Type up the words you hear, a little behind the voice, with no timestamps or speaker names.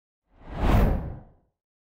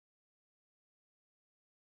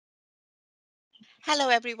Hello,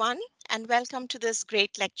 everyone, and welcome to this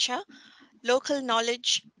great lecture, Local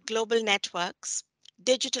Knowledge, Global Networks,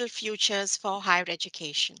 Digital Futures for Higher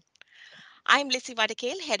Education. I'm Lissy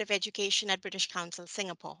Vadakale, Head of Education at British Council,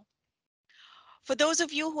 Singapore. For those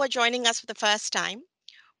of you who are joining us for the first time,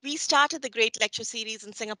 we started the Great Lecture Series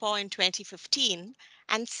in Singapore in 2015,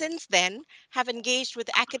 and since then have engaged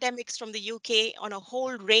with academics from the UK on a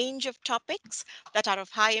whole range of topics that are of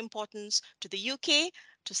high importance to the UK,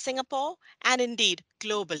 to Singapore, and indeed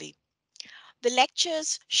globally. The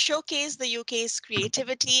lectures showcase the UK's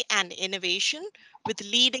creativity and innovation with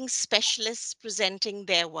leading specialists presenting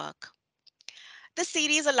their work. This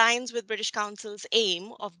series aligns with British Council's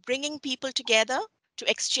aim of bringing people together to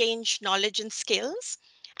exchange knowledge and skills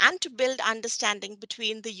and to build understanding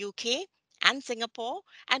between the UK and Singapore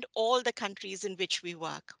and all the countries in which we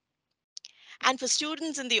work. And for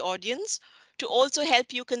students in the audience, to also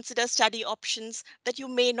help you consider study options that you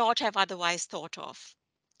may not have otherwise thought of.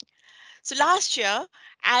 So last year,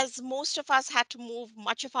 as most of us had to move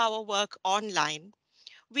much of our work online,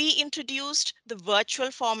 we introduced the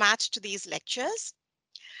virtual format to these lectures.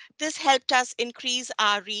 This helped us increase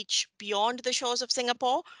our reach beyond the shores of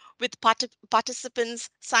Singapore, with participants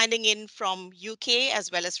signing in from UK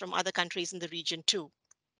as well as from other countries in the region too.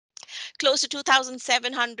 Close to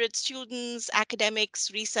 2,700 students,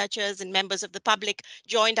 academics, researchers, and members of the public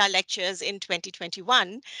joined our lectures in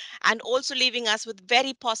 2021, and also leaving us with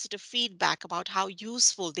very positive feedback about how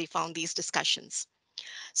useful they found these discussions.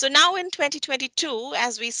 So now in 2022,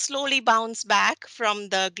 as we slowly bounce back from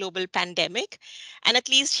the global pandemic, and at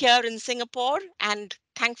least here in Singapore and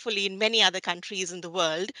thankfully in many other countries in the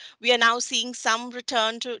world, we are now seeing some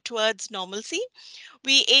return towards normalcy.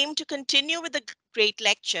 We aim to continue with the great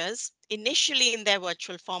lectures, initially in their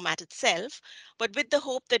virtual format itself, but with the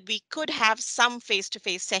hope that we could have some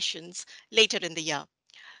face-to-face sessions later in the year.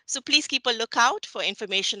 So please keep a lookout for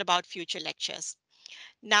information about future lectures.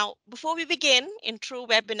 Now, before we begin in true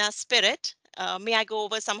webinar spirit, may I go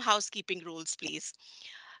over some housekeeping rules, please?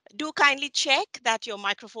 Do kindly check that your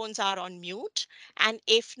microphones are on mute, and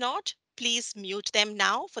if not, please mute them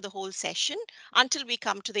now for the whole session until we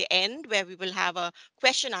come to the end, where we will have a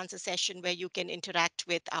question answer session where you can interact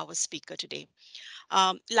with our speaker today.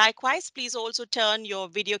 Likewise, please also turn your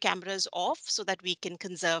video cameras off so that we can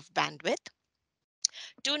conserve bandwidth.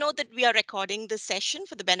 Do note that we are recording this session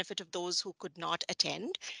for the benefit of those who could not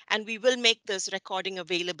attend, and we will make this recording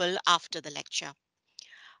available after the lecture.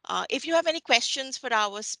 If you have any questions for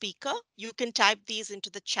our speaker, you can type these into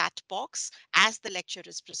the chat box as the lecture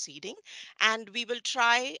is proceeding, and we will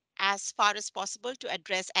try as far as possible to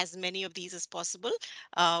address as many of these as possible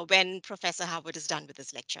when Professor Howard is done with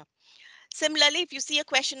his lecture. Similarly, if you see a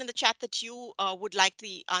question in the chat that you would like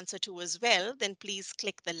the answer to as well, then please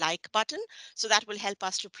click the like button. So that will help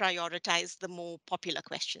us to prioritize the more popular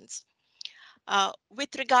questions.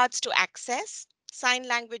 With regards to access, sign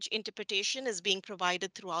language interpretation is being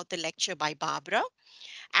provided throughout the lecture by Barbara,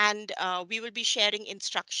 and we will be sharing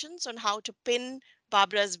instructions on how to pin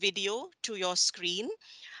Barbara's video to your screen,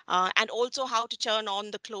 and also how to turn on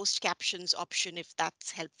the closed captions option if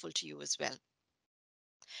that's helpful to you as well.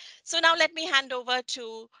 So now let me hand over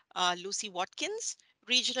to Lucy Watkins,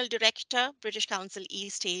 Regional Director, British Council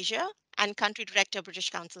East Asia, and Country Director, British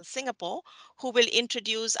Council Singapore, who will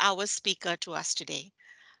introduce our speaker to us today.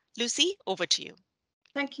 Lucy, over to you.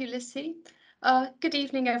 Thank you, Lissy. Good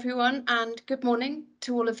evening, everyone, and good morning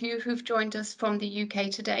to all of you who've joined us from the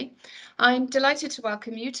UK today. I'm delighted to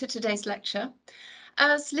welcome you to today's lecture.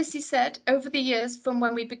 As Lissy said, over the years from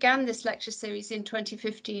when we began this lecture series in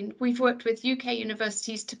 2015, we've worked with UK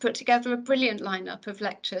universities to put together a brilliant lineup of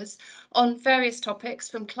lectures on various topics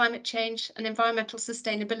from climate change and environmental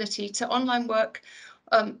sustainability to online work,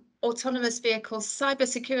 autonomous vehicles,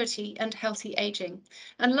 cybersecurity, and healthy aging.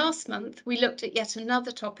 And last month, we looked at yet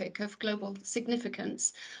another topic of global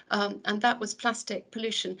significance, and that was plastic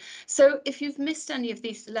pollution. So if you've missed any of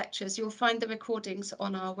these lectures, you'll find the recordings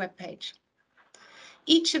on our webpage.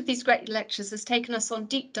 Each of these great lectures has taken us on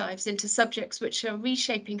deep dives into subjects which are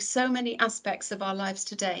reshaping so many aspects of our lives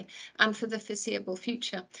today and for the foreseeable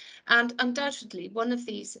future. And undoubtedly, one of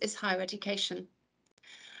these is higher education.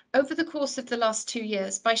 Over the course of the last 2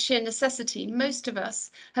 years, by sheer necessity, most of us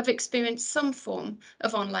have experienced some form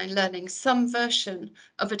of online learning, some version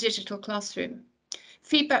of a digital classroom.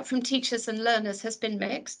 Feedback from teachers and learners has been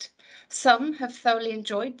mixed. Some have thoroughly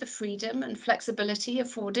enjoyed the freedom and flexibility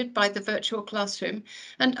afforded by the virtual classroom,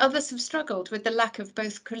 and others have struggled with the lack of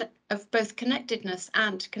both connectedness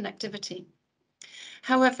and connectivity.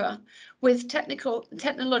 However, with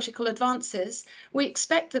technological advances, we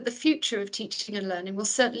expect that the future of teaching and learning will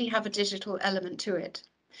certainly have a digital element to it.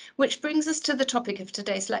 Which brings us to the topic of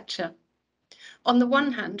today's lecture. On the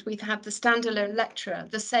one hand, we've had the standalone lecturer,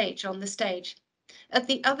 the sage, on the stage. At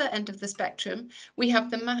the other end of the spectrum, we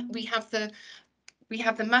have the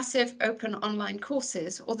massive open online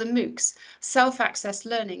courses, or the MOOCs, self-access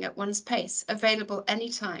learning at one's pace, available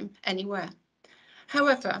anytime, anywhere.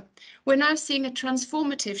 However, we're now seeing a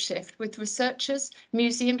transformative shift with researchers,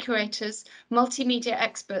 museum curators, multimedia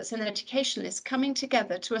experts and educationalists coming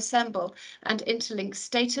together to assemble and interlink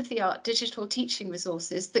state-of-the-art digital teaching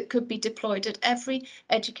resources that could be deployed at every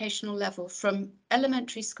educational level from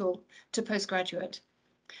elementary school to postgraduate.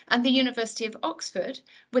 And the University of Oxford,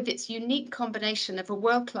 with its unique combination of a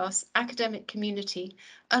world-class academic community,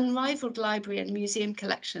 unrivaled library and museum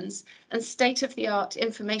collections, and state-of-the-art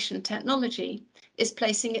information technology, is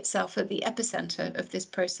placing itself at the epicentre of this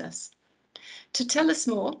process. To tell us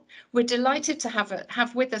more, we're delighted to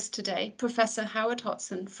have with us today Professor Howard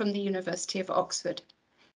Hotson from the University of Oxford.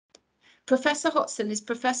 Professor Hotson is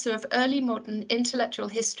Professor of Early Modern Intellectual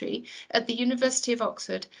History at the University of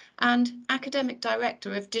Oxford and Academic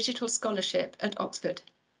Director of Digital Scholarship at Oxford.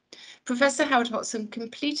 Professor Howard Hotson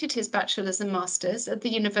completed his bachelor's and master's at the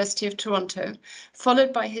University of Toronto,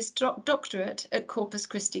 followed by his doctorate at Corpus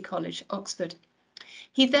Christi College, Oxford.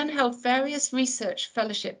 He then held various research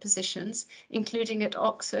fellowship positions, including at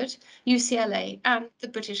Oxford, UCLA, and the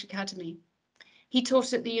British Academy. He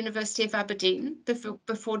taught at the University of Aberdeen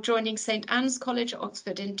before joining St Anne's College,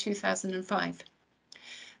 Oxford in 2005.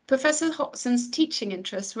 Professor Hotson's teaching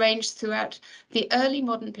interests ranged throughout the early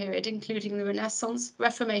modern period, including the Renaissance,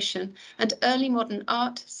 Reformation, and early modern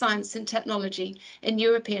art, science, and technology in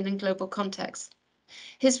European and global contexts.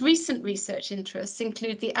 His recent research interests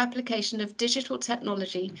include the application of digital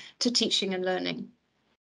technology to teaching and learning.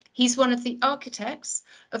 He's one of the architects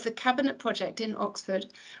of the Cabinet Project in Oxford,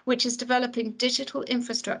 which is developing digital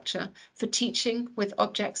infrastructure for teaching with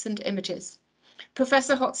objects and images.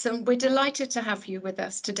 Professor Hotson, we're delighted to have you with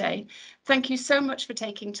us today. Thank you so much for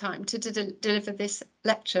taking time to deliver this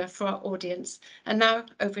lecture for our audience. And now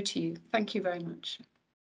over to you. Thank you very much.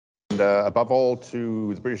 And above all,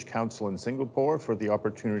 to the British Council in Singapore for the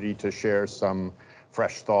opportunity to share some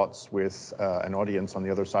fresh thoughts with an audience on the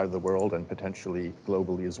other side of the world and potentially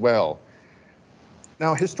globally as well.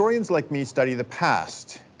 Now, historians like me study the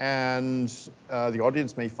past, and the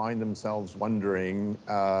audience may find themselves wondering,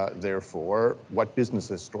 therefore, what business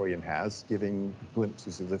a historian has giving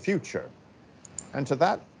glimpses of the future. And to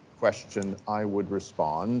that question, I would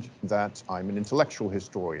respond that I'm an intellectual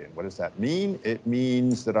historian. What does that mean? It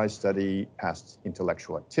means that I study past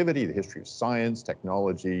intellectual activity, the history of science,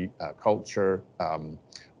 technology, culture,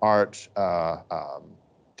 art,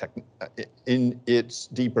 in its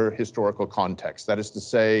deeper historical context. That is to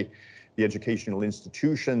say, the educational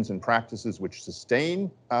institutions and practices which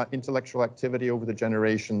sustain intellectual activity over the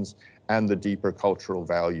generations, and the deeper cultural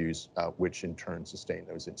values which in turn sustain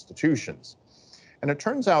those institutions. And it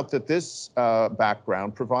turns out that this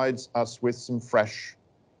background provides us with some fresh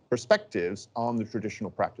perspectives on the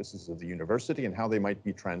traditional practices of the university and how they might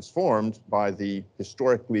be transformed by the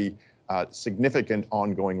historically significant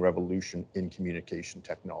ongoing revolution in communication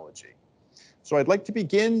technology. So I'd like to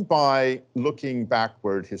begin by looking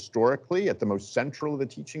backward historically at the most central of the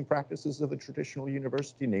teaching practices of the traditional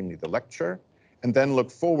university, namely the lecture, and then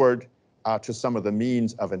look forward to some of the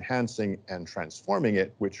means of enhancing and transforming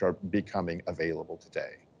it, which are becoming available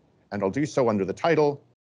today. And I'll do so under the title,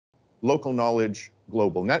 Local Knowledge,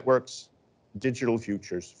 Global Networks, Digital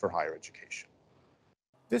Futures for Higher Education.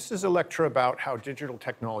 This is a lecture about how digital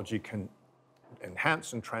technology can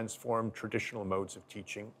enhance and transform traditional modes of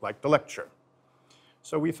teaching, like the lecture.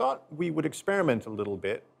 So we thought we would experiment a little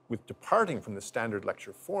bit with departing from the standard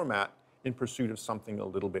lecture format in pursuit of something a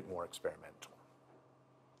little bit more experimental.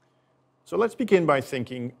 So let's begin by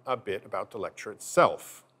thinking a bit about the lecture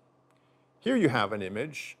itself. Here you have an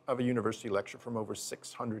image of a university lecture from over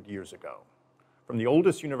 600 years ago, from the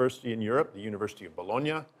oldest university in Europe, the University of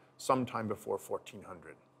Bologna, sometime before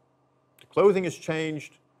 1400. The clothing has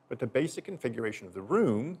changed, but the basic configuration of the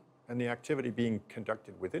room and the activity being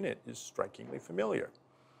conducted within it is strikingly familiar.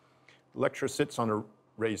 The lecturer sits on a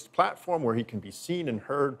raised platform where he can be seen and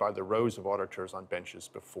heard by the rows of auditors on benches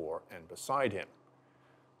before and beside him.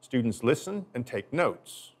 Students listen and take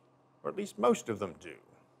notes, or at least most of them do.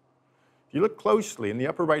 If you look closely, in the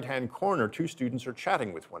upper right-hand corner, two students are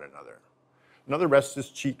chatting with one another. Another rests his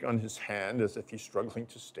cheek on his hand as if he's struggling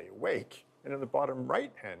to stay awake. And in the bottom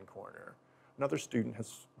right-hand corner, another student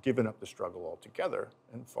has given up the struggle altogether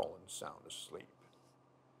and fallen sound asleep.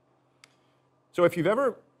 So if you've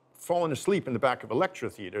ever fallen asleep in the back of a lecture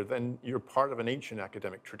theater, then you're part of an ancient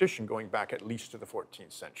academic tradition going back at least to the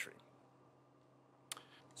 14th century.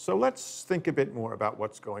 So let's think a bit more about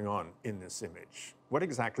what's going on in this image. What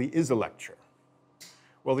exactly is a lecture?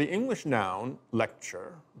 Well, the English noun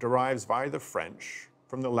lecture derives via the French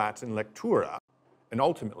from the Latin lectura, and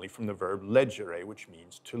ultimately from the verb legere, which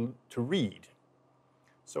means to read.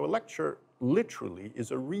 So a lecture literally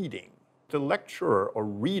is a reading. The lecturer, or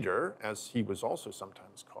reader, as he was also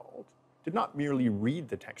sometimes called, did not merely read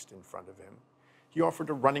the text in front of him. He offered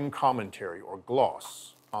a running commentary or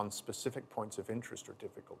gloss on specific points of interest or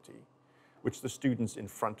difficulty, which the students in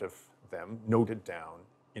front of them noted down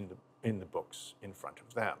in the books in front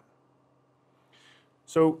of them.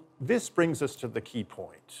 So this brings us to the key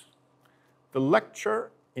point. The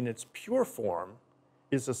lecture, in its pure form,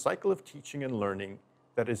 is a cycle of teaching and learning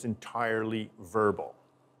that is entirely verbal.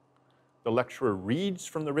 The lecturer reads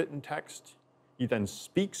from the written text. He then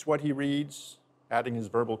speaks what he reads, adding his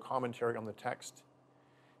verbal commentary on the text.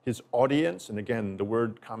 His audience, and again, the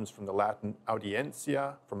word comes from the Latin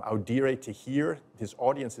audientia, from audire, to hear. His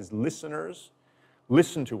audience, his listeners,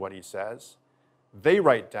 listen to what he says. They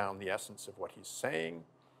write down the essence of what he's saying,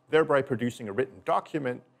 thereby producing a written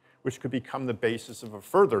document which could become the basis of a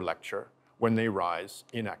further lecture when they rise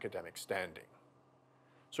in academic standing.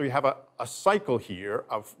 So you have a cycle here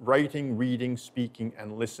of writing, reading, speaking,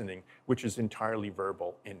 and listening, which is entirely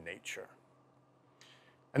verbal in nature.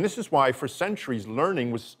 And this is why, for centuries,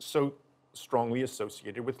 learning was so strongly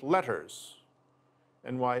associated with letters,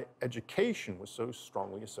 and why education was so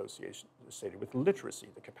strongly associated with literacy,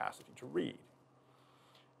 the capacity to read.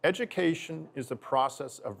 Education is the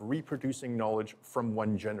process of reproducing knowledge from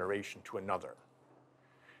one generation to another.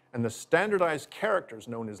 And the standardized characters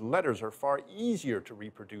known as letters are far easier to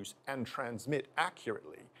reproduce and transmit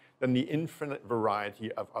accurately than the infinite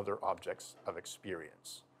variety of other objects of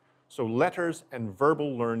experience. So letters and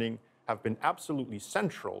verbal learning have been absolutely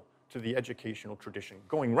central to the educational tradition,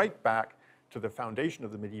 going right back to the foundation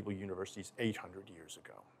of the medieval universities 800 years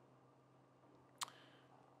ago.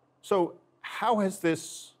 So how has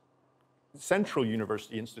this central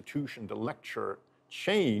university institution, the lecture,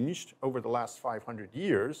 changed over the last 500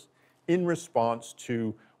 years in response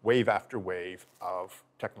to wave after wave of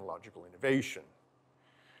technological innovation?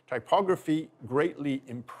 Typography greatly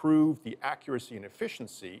improved the accuracy and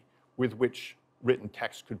efficiency with which written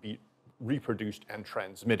text could be reproduced and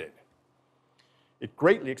transmitted. It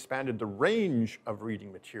greatly expanded the range of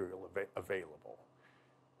reading material available.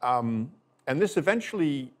 And this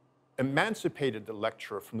eventually emancipated the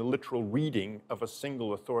lecturer from the literal reading of a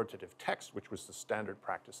single authoritative text, which was the standard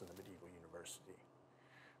practice in the medieval university.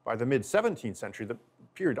 By the mid-17th century, the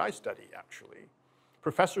period I study actually,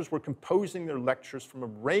 professors were composing their lectures from a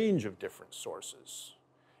range of different sources,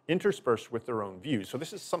 interspersed with their own views. So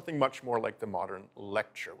this is something much more like the modern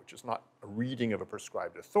lecture, which is not a reading of a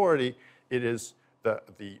prescribed authority. It is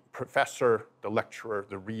the professor, the lecturer,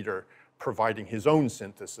 the reader, providing his own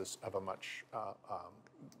synthesis of a much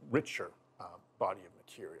richer body of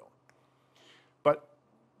material. But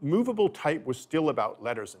movable type was still about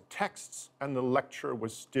letters and texts, and the lecture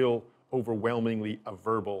was still overwhelmingly a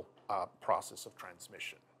verbal process of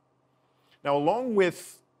transmission. Now, along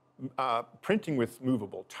with printing with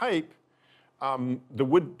movable type, the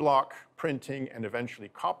woodblock printing and eventually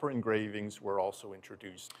copper engravings were also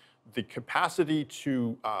introduced. The capacity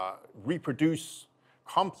to reproduce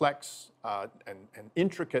complex and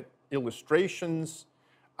intricate illustrations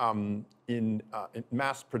in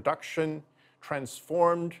mass production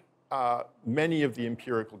transformed many of the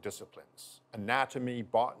empirical disciplines: anatomy,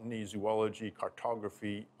 botany, zoology,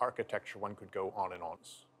 cartography, architecture. One could go on and on.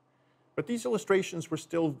 But these illustrations were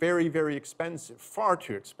still very, very expensive, far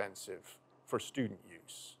too expensive for student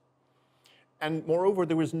use. And moreover,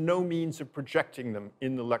 there was no means of projecting them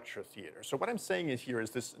in the lecture theater. So what I'm saying is here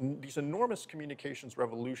is these enormous communications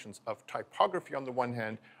revolutions of typography on the one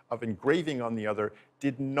hand, of engraving on the other,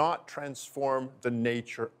 did not transform the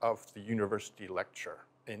nature of the university lecture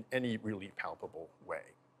in any really palpable way.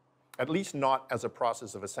 At least not as a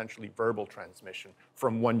process of essentially verbal transmission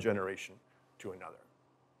from one generation to another.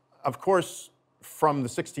 Of course, from the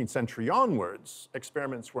 16th century onwards,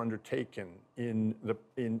 experiments were undertaken in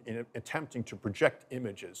attempting to project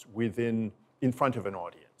images in front of an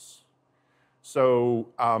audience. So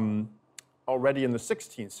already in the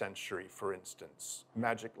 16th century, for instance,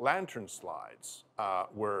 magic lantern slides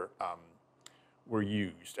were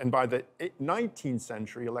used. And by the 19th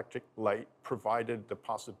century, electric light provided the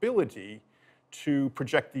possibility to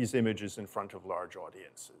project these images in front of large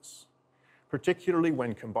audiences. Particularly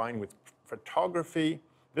when combined with photography,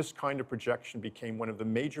 this kind of projection became one of the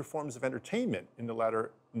major forms of entertainment in the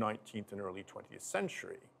latter 19th and early 20th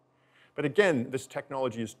century. But again, this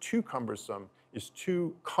technology is too cumbersome, is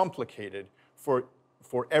too complicated for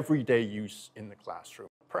for everyday use in the classroom.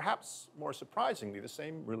 Perhaps more surprisingly, the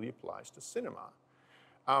same really applies to cinema.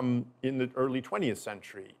 In the early 20th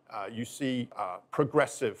century, you see a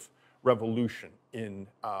progressive revolution in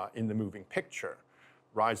the moving picture.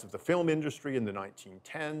 Rise of the film industry in the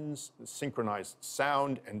 1910s, the synchronized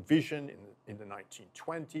sound and vision in the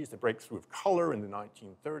 1920s, the breakthrough of color in the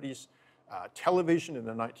 1930s, television in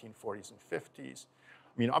the 1940s and 50s.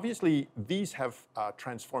 I mean, obviously, these have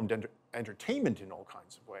transformed entertainment in all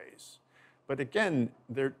kinds of ways. But again,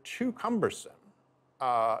 they're too cumbersome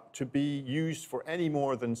to be used for any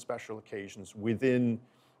more than special occasions within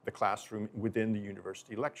the classroom, within the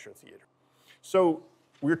university lecture theater. So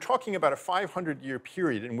we're talking about a 500-year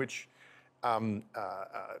period in which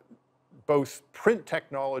both print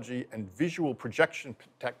technology and visual projection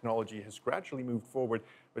technology has gradually moved forward,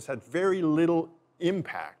 but has had very little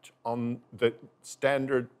impact on the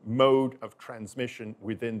standard mode of transmission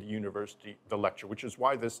within the university, the lecture, which is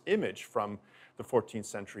why this image from the 14th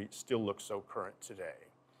century still looks so current today.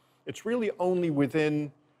 It's really only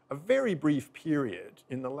within a very brief period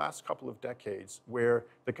in the last couple of decades where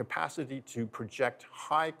the capacity to project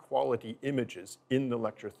high-quality images in the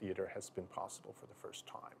lecture theater has been possible for the first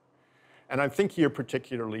time. And I think here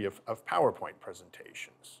particularly of PowerPoint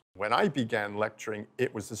presentations. When I began lecturing,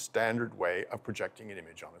 it was the standard way of projecting an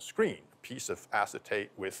image on a screen, a piece of acetate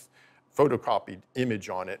with photocopied image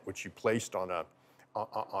on it, which you placed on a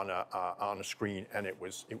screen, and it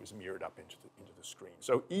was mirrored up into the screen.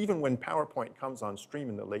 So even when PowerPoint comes on stream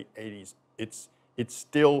in the late 80s, it's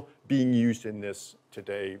still being used in this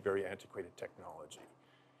today very antiquated technology.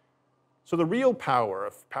 So the real power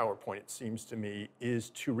of PowerPoint, it seems to me,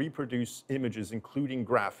 is to reproduce images, including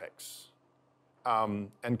graphics.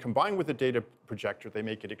 And combined with the data projector, they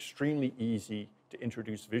make it extremely easy to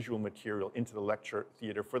introduce visual material into the lecture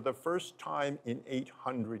theater for the first time in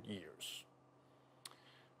 800 years.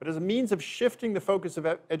 But as a means of shifting the focus of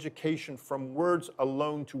education from words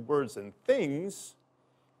alone to words and things,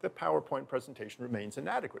 the PowerPoint presentation remains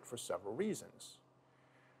inadequate for several reasons.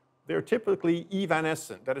 They're typically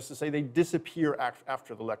evanescent, that is to say, they disappear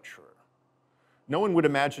after the lecturer. No one would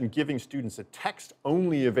imagine giving students a text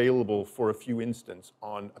only available for a few instants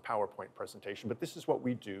on a PowerPoint presentation, but this is what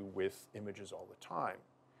we do with images all the time.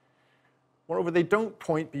 Moreover, they don't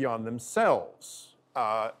point beyond themselves.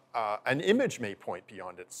 An image may point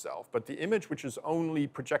beyond itself, but the image which is only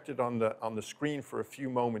projected on the screen for a few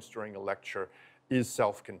moments during a lecture is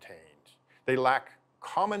self-contained. They lack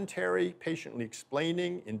commentary, patiently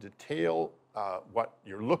explaining in detail what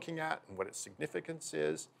you're looking at and what its significance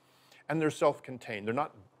is, and they're self-contained. They're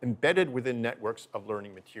not embedded within networks of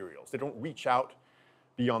learning materials. They don't reach out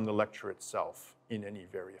beyond the lecture itself in any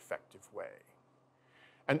very effective way.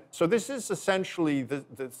 And so this is essentially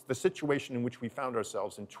the situation in which we found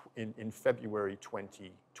ourselves in February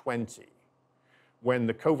 2020, when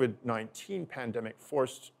the COVID-19 pandemic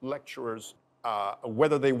forced lecturers,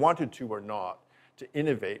 whether they wanted to or not, to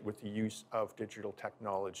innovate with the use of digital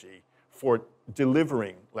technology for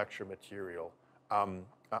delivering lecture material on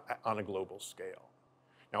a global scale.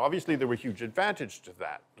 Now, obviously, there were huge advantages to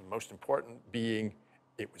that, the most important being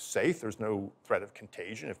it was safe. There's no threat of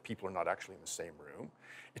contagion if people are not actually in the same room.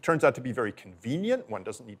 It turns out to be very convenient. One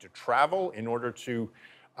doesn't need to travel in order to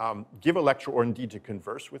give a lecture or indeed to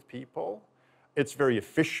converse with people. It's very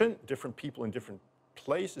efficient. Different people in different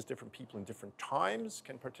places, different people in different times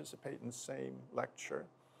can participate in the same lecture.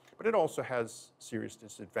 But it also has serious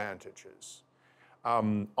disadvantages.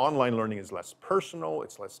 Online learning is less personal,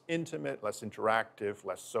 it's less intimate, less interactive,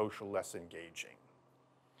 less social, less engaging.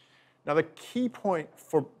 Now, the key point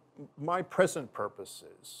for my present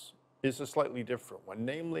purposes is a slightly different one,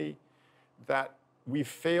 namely that we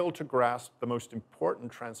fail to grasp the most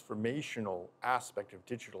important transformational aspect of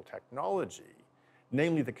digital technology,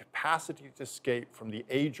 namely the capacity to escape from the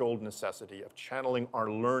age-old necessity of channeling our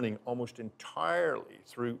learning almost entirely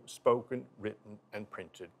through spoken, written, and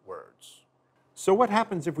printed words. So what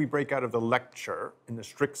happens if we break out of the lecture, in the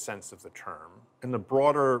strict sense of the term, and the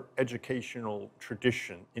broader educational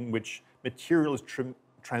tradition in which material is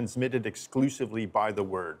transmitted exclusively by the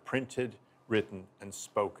word, printed, written, and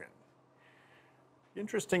spoken? The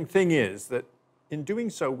interesting thing is that in doing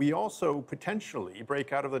so, we also potentially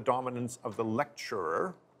break out of the dominance of the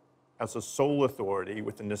lecturer as a sole authority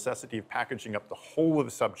with the necessity of packaging up the whole of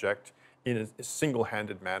the subject in a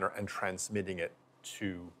single-handed manner and transmitting it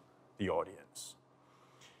to the audience.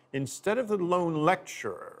 Instead of the lone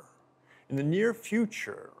lecturer, in the near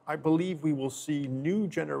future, I believe we will see new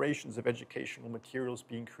generations of educational materials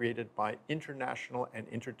being created by international and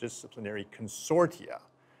interdisciplinary consortia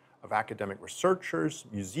of academic researchers,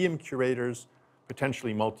 museum curators,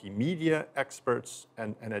 potentially multimedia experts,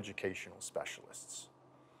 and educational specialists.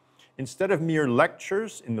 Instead of mere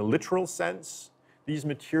lectures in the literal sense, these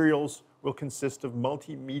materials will consist of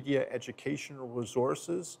multimedia educational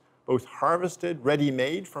resources, both harvested,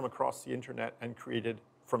 ready-made from across the internet, and created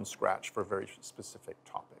from scratch for very specific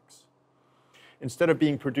topics. Instead of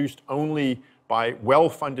being produced only by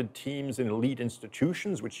well-funded teams in elite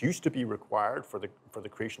institutions, which used to be required for the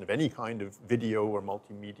creation of any kind of video or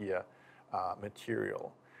multimedia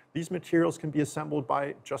material, these materials can be assembled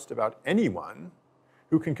by just about anyone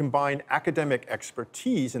who can combine academic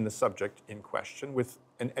expertise in the subject in question with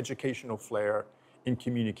an educational flair in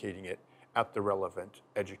communicating it at the relevant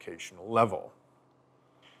educational level.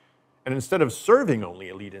 And instead of serving only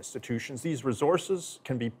elite institutions, these resources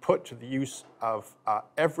can be put to the use of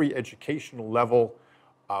every educational level,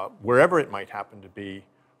 wherever it might happen to be,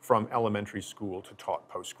 from elementary school to taught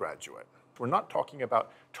postgraduate. We're not talking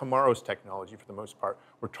about tomorrow's technology for the most part.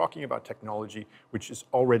 We're talking about technology which is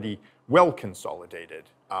already well consolidated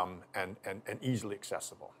and easily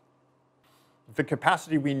accessible. The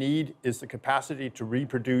capacity we need is the capacity to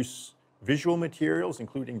reproduce visual materials,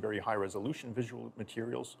 including very high-resolution visual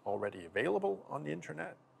materials already available on the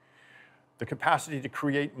internet. The capacity to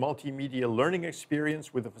create multimedia learning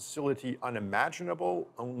experience with a facility unimaginable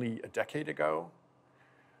only a decade ago.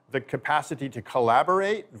 The capacity to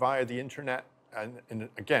collaborate via the internet, and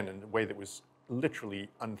again, in a way that was literally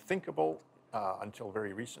unthinkable until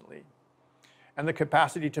very recently. And the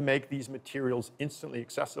capacity to make these materials instantly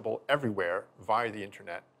accessible everywhere via the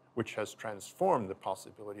internet, which has transformed the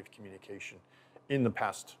possibility of communication in the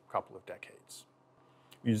past couple of decades.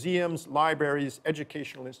 Museums, libraries,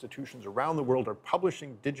 educational institutions around the world are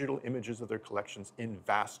publishing digital images of their collections in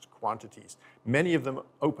vast quantities, many of them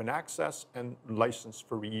open access and licensed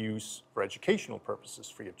for reuse for educational purposes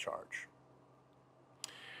free of charge.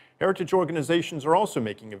 Heritage organizations are also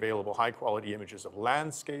making available high-quality images of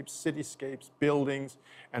landscapes, cityscapes, buildings,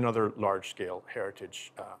 and other large-scale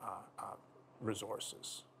heritage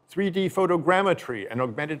resources. 3D photogrammetry and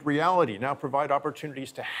augmented reality now provide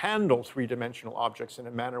opportunities to handle three-dimensional objects in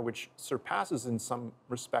a manner which surpasses, in some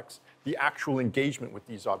respects, the actual engagement with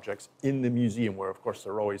these objects in the museum, where, of course,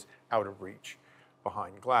 they're always out of reach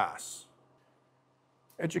behind glass.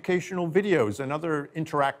 Educational videos and other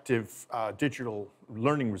interactive digital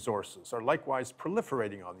learning resources are likewise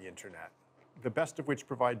proliferating on the internet, the best of which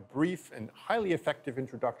provide brief and highly effective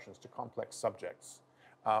introductions to complex subjects,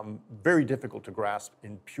 very difficult to grasp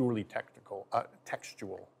in purely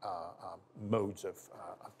textual modes of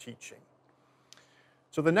teaching.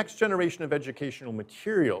 So the next generation of educational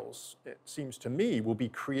materials, it seems to me, will be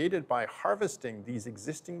created by harvesting these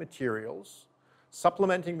existing materials,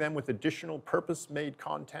 supplementing them with additional purpose-made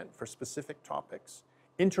content for specific topics,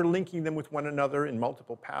 interlinking them with one another in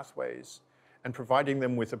multiple pathways, and providing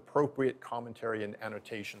them with appropriate commentary and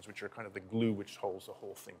annotations, which are kind of the glue which holds the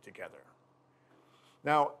whole thing together.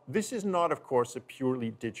 Now, this is not, of course, a purely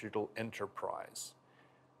digital enterprise.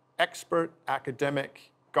 Expert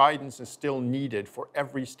academic guidance is still needed for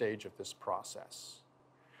every stage of this process.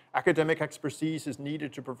 Academic expertise is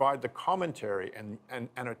needed to provide the commentary and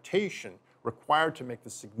annotation required to make the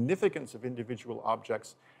significance of individual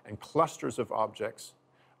objects and clusters of objects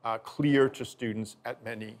clear to students at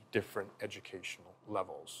many different educational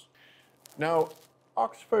levels. Now,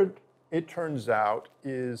 Oxford, it turns out,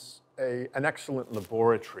 is an excellent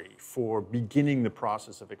laboratory for beginning the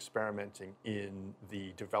process of experimenting in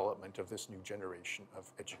the development of this new generation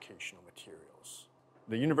of educational materials.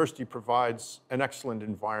 The university provides an excellent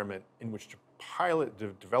environment in which to pilot the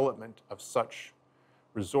development of such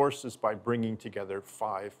resources by bringing together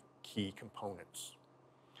 5 key components.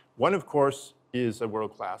 One, of course, is a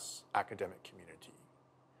world-class academic community.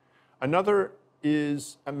 Another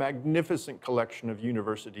is a magnificent collection of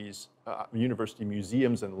university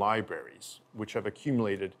museums and libraries, which have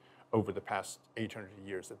accumulated over the past 800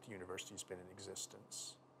 years that the university's been in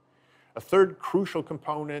existence. A third crucial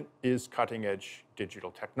component is cutting-edge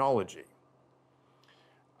digital technology.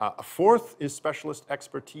 A fourth is specialist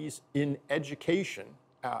expertise in education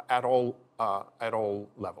at all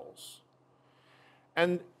levels.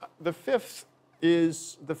 And the fifth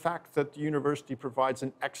is the fact that the university provides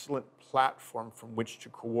an excellent platform from which to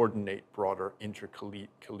coordinate broader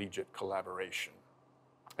intercollegiate collaboration.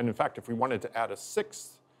 And in fact, if we wanted to add a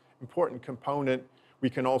 6th important component, we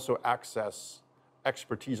can also access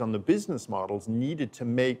expertise on the business models needed to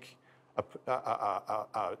make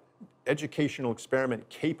an educational experiment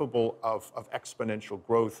capable of exponential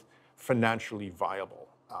growth financially viable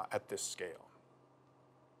at this scale.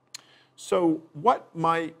 So what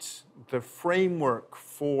might the framework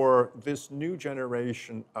for this new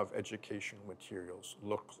generation of educational materials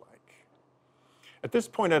look like? At this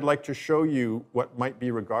point, I'd like to show you what might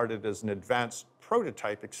be regarded as an advanced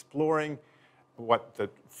prototype exploring what the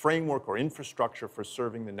framework or infrastructure for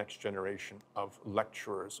serving the next generation of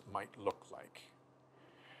lecturers might look like.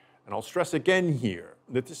 And I'll stress again here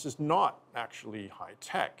that this is not actually high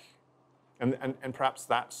tech, and perhaps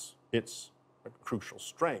that's its crucial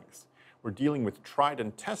strength. We're dealing with tried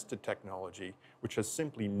and tested technology which has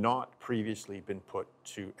simply not previously been put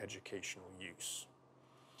to educational use.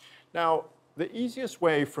 Now, the easiest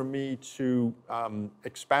way for me to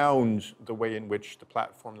expound the way in which the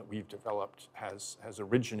platform that we've developed has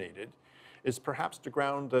originated is perhaps to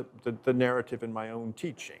ground the narrative in my own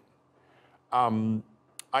teaching.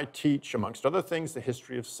 I teach, amongst other things, the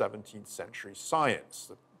history of 17th century science,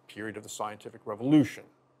 the period of the scientific revolution.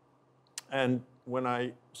 And when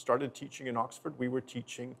I started teaching in Oxford, we were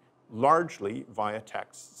teaching largely via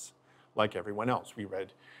texts like everyone else. We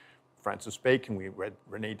read Francis Bacon, we read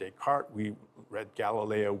René Descartes, we read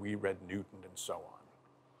Galileo, we read Newton, and so on.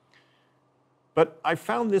 But I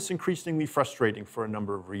found this increasingly frustrating for a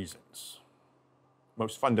number of reasons.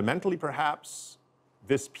 Most fundamentally, perhaps,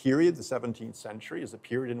 this period, the 17th century, is a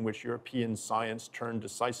period in which European science turned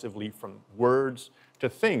decisively from words to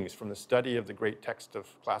things, from the study of the great text of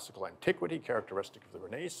classical antiquity, characteristic of the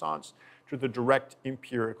Renaissance, to the direct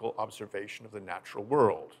empirical observation of the natural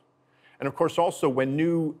world. And of course, also when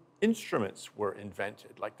new instruments were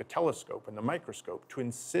invented, like the telescope and the microscope, to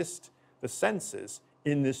assist the senses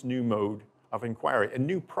in this new mode of inquiry. And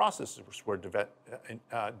new processes were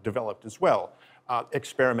developed as well,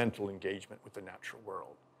 experimental engagement with the natural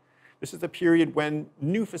world. This is the period when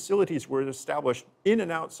new facilities were established in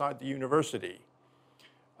and outside the university.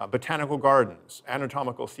 Botanical gardens,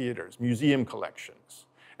 anatomical theaters, museum collections.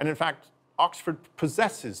 And in fact, Oxford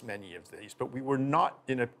possesses many of these, but we were not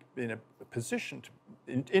in a position to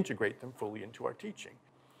integrate them fully into our teaching.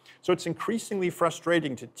 So it's increasingly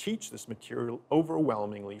frustrating to teach this material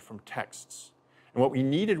overwhelmingly from texts. And what we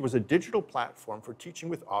needed was a digital platform for teaching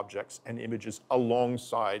with objects and images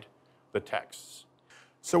alongside the texts.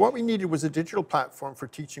 So what we needed was a digital platform for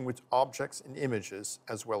teaching with objects and images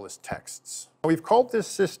as well as texts. We've called this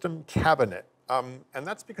system Cabinet, and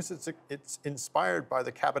that's because it's inspired by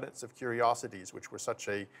the cabinets of curiosities, which were such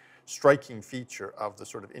a striking feature of the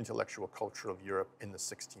sort of intellectual culture of Europe in the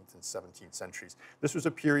 16th and 17th centuries. This was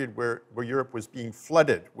a period where Europe was being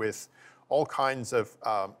flooded with all kinds of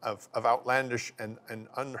outlandish and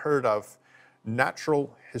unheard of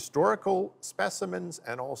natural historical specimens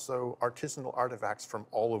and also artisanal artifacts from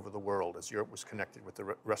all over the world as Europe was connected with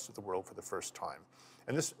the rest of the world for the first time.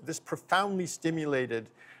 And this profoundly stimulated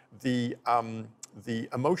the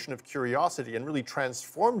emotion of curiosity and really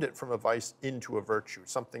transformed it from a vice into a virtue,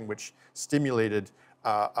 something which stimulated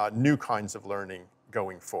new kinds of learning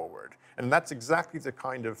going forward. And that's exactly the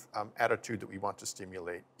kind of attitude that we want to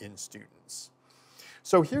stimulate in students.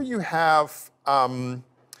 So here you have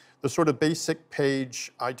the sort of basic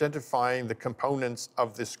page identifying the components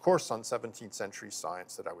of this course on 17th century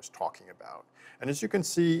science that I was talking about. And as you can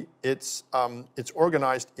see, it's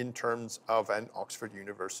organized in terms of an Oxford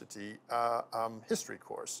University history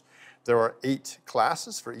course. There are 8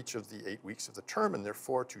 classes for each of the 8 weeks of the term, and there are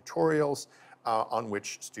 4 tutorials on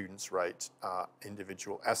which students write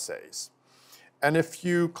individual essays. And if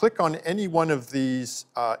you click on any one of these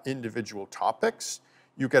individual topics,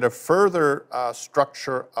 you get a further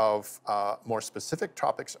structure of more specific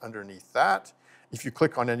topics underneath that. If you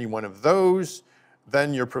click on any one of those,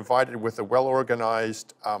 then you're provided with a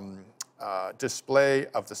well-organized display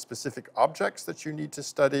of the specific objects that you need to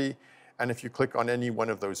study. And if you click on any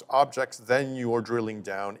one of those objects, then you're drilling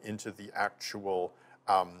down into the actual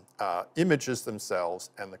images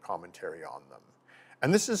themselves and the commentary on them.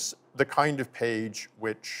 And this is the kind of page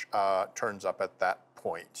which turns up at that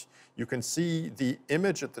point. You can see the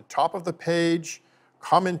image at the top of the page,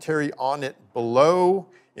 commentary on it below.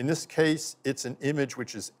 In this case, it's an image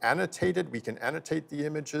which is annotated. We can annotate the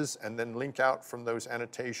images and then link out from those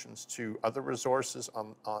annotations to other resources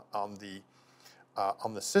on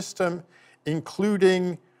the system,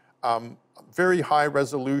 including very high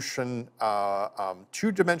resolution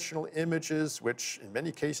two-dimensional images, which in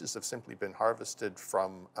many cases have simply been harvested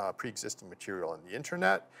from pre-existing material on the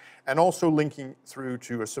internet, and also linking through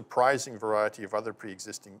to a surprising variety of other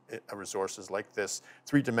pre-existing resources like this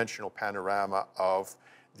three-dimensional panorama of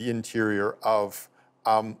the interior of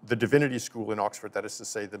the Divinity School in Oxford, that is to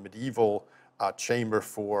say the medieval chamber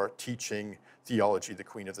for teaching theology, the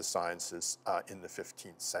Queen of the Sciences, in the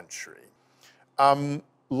 15th century.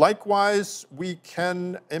 Likewise, we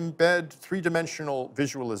can embed three-dimensional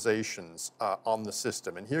visualizations on the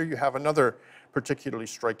system. And here you have another particularly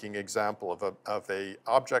striking example of a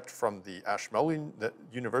object from the Ashmolean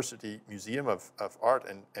University Museum of Art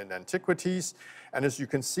and Antiquities. And as you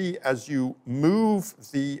can see, as you move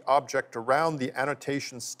the object around, the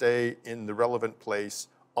annotations stay in the relevant place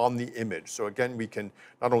on the image. So again, we can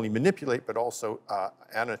not only manipulate, but also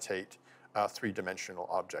annotate three-dimensional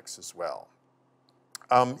objects as well.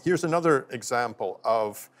 Here's another example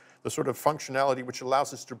of the sort of functionality which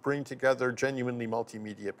allows us to bring together genuinely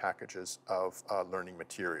multimedia packages of learning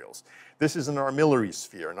materials. This is an armillary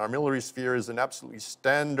sphere. An armillary sphere is an absolutely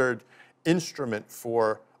standard instrument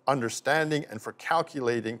for understanding and for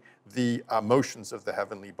calculating the motions of the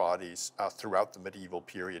heavenly bodies throughout the medieval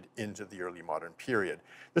period into the early modern period.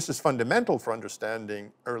 This is fundamental for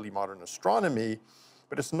understanding early modern astronomy,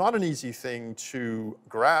 but it's not an easy thing to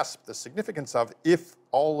grasp the significance of if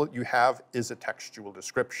all you have is a textual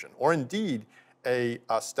description, or indeed a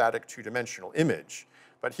static two-dimensional image.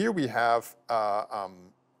 But here we have an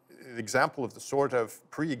example of the sort of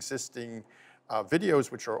pre-existing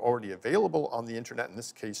videos which are already available on the internet, in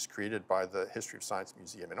this case created by the History of Science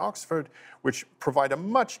Museum in Oxford, which provide a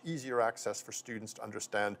much easier access for students to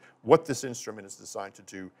understand what this instrument is designed to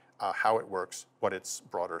do, how it works, what its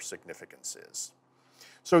broader significance is.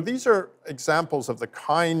 So these are examples of the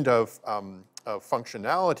kind of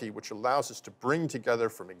functionality which allows us to bring together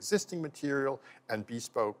from existing material and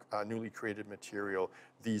bespoke newly created material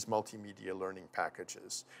these multimedia learning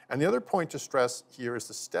packages. And the other point to stress here is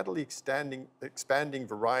the steadily expanding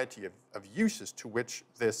variety of uses to which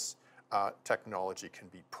this technology can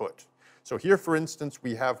be put. So here, for instance,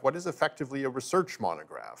 we have what is effectively a research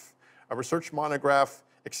monograph. A research monograph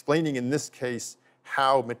explaining, in this case,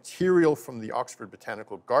 how material from the Oxford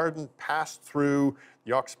Botanical Garden passed through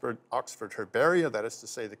the Oxford Herbaria, that is to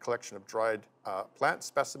say the collection of dried plant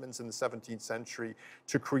specimens in the 17th century,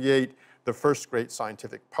 to create the first great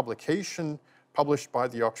scientific publication published by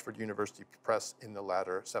the Oxford University Press in the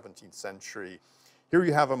latter 17th century. Here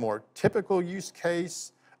you have a more typical use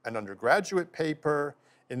case, an undergraduate paper,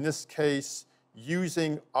 in this case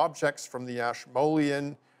using objects from the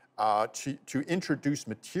Ashmolean to introduce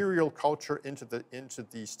material culture into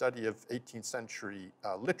the study of 18th century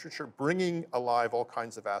literature, bringing alive all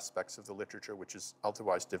kinds of aspects of the literature which is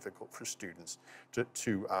otherwise difficult for students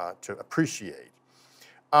to appreciate.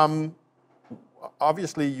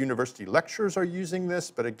 Obviously, university lecturers are using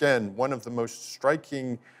this, but again, one of the most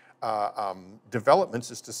striking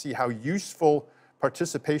developments is to see how useful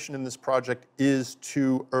participation in this project is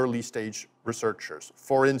to early stage researchers.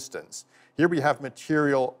 For instance, here we have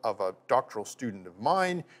material of a doctoral student of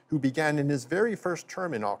mine who began in his very first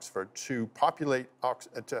term in Oxford to populate a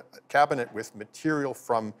cabinet with material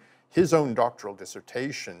from his own doctoral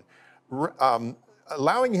dissertation,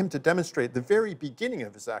 allowing him to demonstrate at the very beginning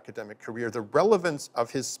of his academic career the relevance of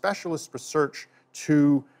his specialist research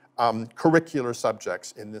to curricular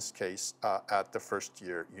subjects, in this case at the first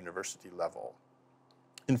year university level.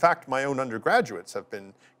 In fact, my own undergraduates have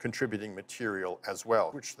been contributing material as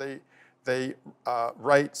well, which they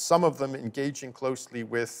write, some of them engaging closely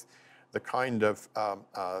with the kind of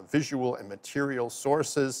visual and material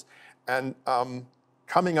sources, and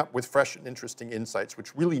coming up with fresh and interesting insights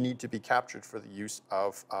which really need to be captured for the use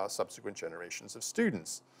of subsequent generations of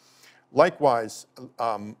students. Likewise,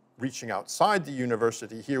 reaching outside the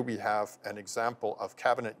university, here we have an example of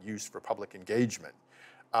cabinet use for public engagement.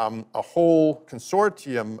 A whole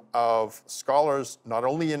consortium of scholars, not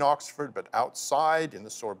only in Oxford, but outside, in the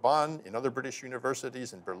Sorbonne, in other British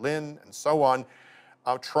universities, in Berlin, and so on,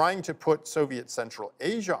 trying to put Soviet Central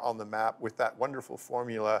Asia on the map with that wonderful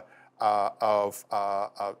formula of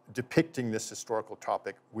depicting this historical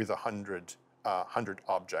topic with 100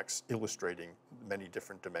 objects, illustrating many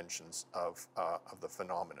different dimensions of the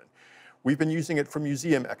phenomenon. We've been using it for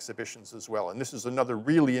museum exhibitions as well, and this is another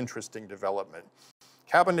really interesting development.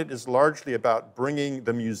 Cabinet is largely about bringing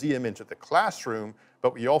the museum into the classroom,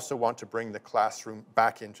 but we also want to bring the classroom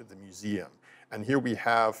back into the museum. And here we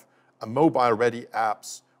have mobile-ready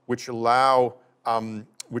apps which allow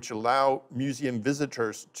museum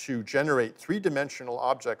visitors to generate three-dimensional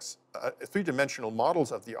objects, three-dimensional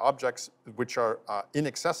models of the objects which are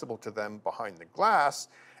inaccessible to them behind the glass,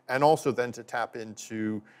 and also then to tap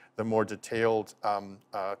into the more detailed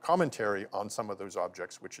commentary on some of those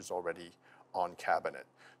objects which is already on cabinet.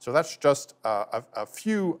 So that's just a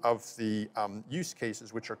few of the use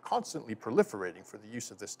cases which are constantly proliferating for the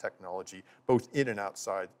use of this technology, both in and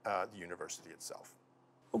outside the university itself.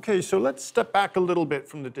 Okay, so let's step back a little bit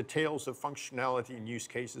from the details of functionality and use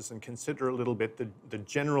cases and consider a little bit the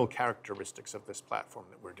general characteristics of this platform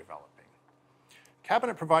that we're developing.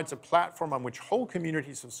 Cabinet provides a platform on which whole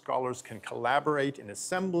communities of scholars can collaborate in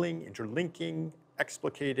assembling, interlinking,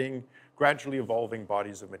 explicating, gradually evolving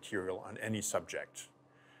bodies of material on any subject.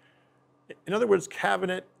 In other words,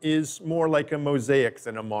 Cabinet is more like a mosaic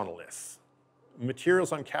than a monolith.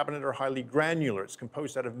 Materials on Cabinet are highly granular. It's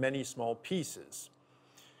composed out of many small pieces.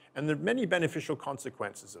 And there are many beneficial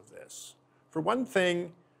consequences of this. For one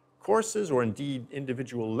thing, courses, or indeed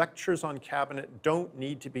individual lectures on Cabinet, don't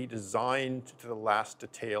need to be designed to the last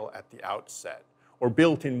detail at the outset, or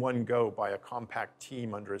built in one go by a compact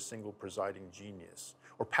team under a single presiding genius,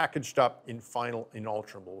 or packaged up in final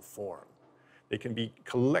inalterable form. They can be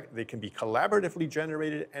collaboratively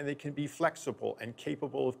generated, and they can be flexible and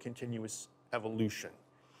capable of continuous evolution.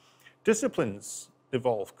 Disciplines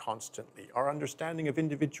evolve constantly. Our understanding of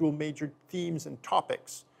individual major themes and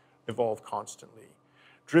topics evolve constantly,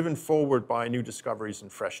 driven forward by new discoveries and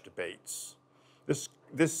fresh debates.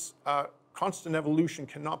 This constant evolution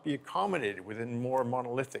cannot be accommodated within more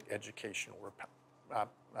monolithic educational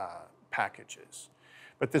packages.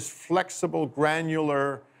 But this flexible,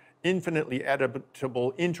 granular, infinitely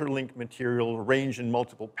editable, interlinked material arranged in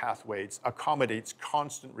multiple pathways accommodates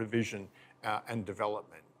constant revision and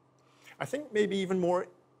development. I think maybe even more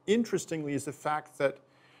interestingly is the fact that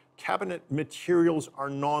Cabinet materials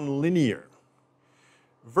are non-linear.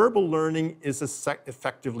 Verbal learning is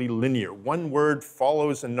effectively linear. One word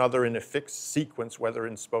follows another in a fixed sequence, whether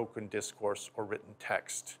in spoken discourse or written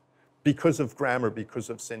text, because of grammar,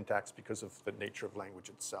 because of syntax, because of the nature of language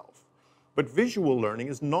itself. But visual learning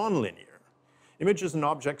is non-linear. Images and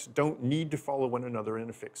objects don't need to follow one another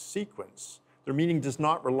in a fixed sequence. Their meaning does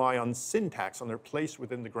not rely on syntax, on their place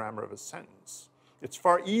within the grammar of a sentence. It's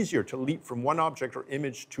far easier to leap from one object or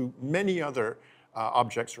image to many other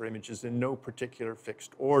objects or images in no particular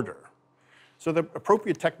fixed order. So the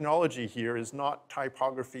appropriate technology here is not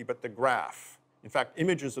typography, but the graph. In fact,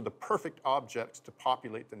 images are the perfect objects to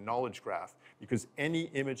populate the knowledge graph, because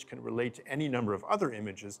any image can relate to any number of other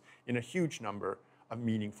images in a huge number of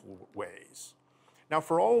meaningful ways. Now,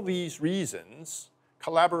 for all these reasons,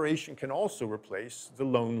 collaboration can also replace the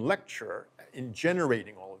lone lecturer in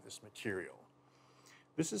generating all of this material.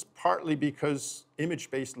 This is partly because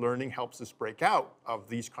image-based learning helps us break out of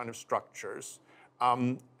these kind of structures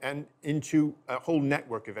and into a whole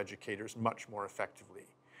network of educators much more effectively.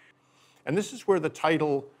 And this is where the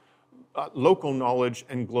title local knowledge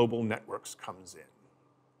and global networks comes in.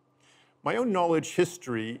 My own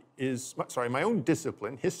my own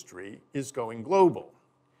discipline, history, is going global.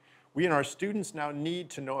 We and our students now need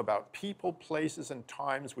to know about people, places, and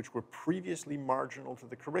times which were previously marginal to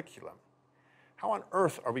the curriculum. How on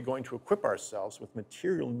earth are we going to equip ourselves with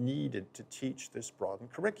material needed to teach this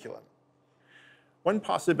broadened curriculum? One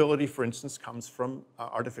possibility, for instance, comes from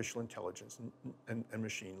artificial intelligence and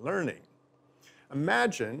machine learning.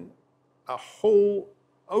 Imagine a whole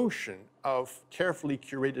ocean of carefully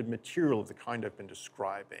curated material of the kind I've been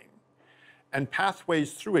describing, and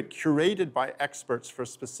pathways through it curated by experts for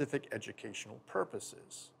specific educational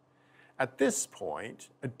purposes. At this point,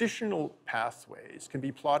 additional pathways can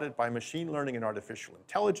be plotted by machine learning and artificial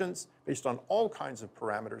intelligence based on all kinds of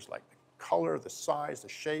parameters like the color, the size, the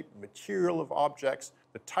shape, the material of objects,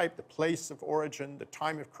 the type, the place of origin, the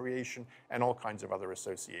time of creation, and all kinds of other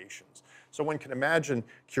associations. So one can imagine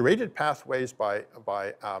curated pathways by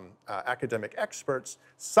academic experts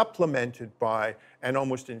supplemented by an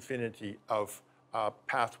almost infinity of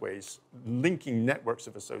pathways, linking networks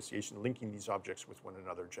of association, linking these objects with one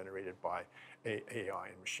another, generated by AI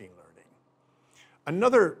and machine learning.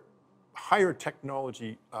 Another higher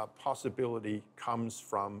technology possibility comes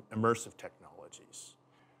from immersive technologies.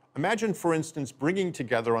 Imagine, for instance, bringing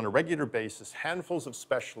together on a regular basis handfuls of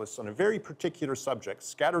specialists on a very particular subject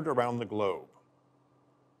scattered around the globe.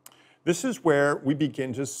 This is where we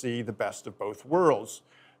begin to see the best of both worlds,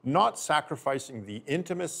 not sacrificing the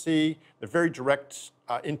intimacy, the very direct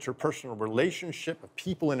interpersonal relationship of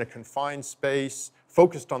people in a confined space,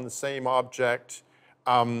 focused on the same object,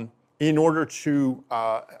 in order to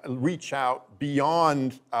reach out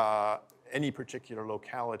beyond any particular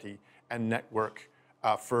locality and network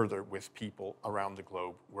further with people around the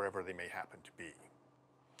globe, wherever they may happen to be.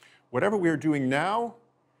 Whatever we are doing now,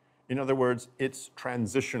 in other words, it's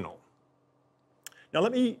transitional. Now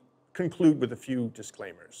let me conclude with a few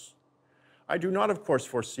disclaimers. I do not, of course,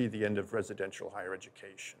 foresee the end of residential higher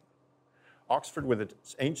education. Oxford, with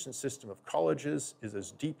its ancient system of colleges, is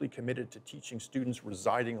as deeply committed to teaching students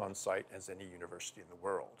residing on site as any university in the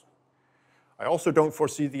world. I also don't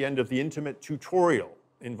foresee the end of the intimate tutorial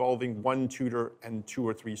involving one tutor and 2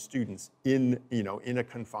 or 3 students in a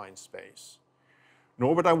confined space.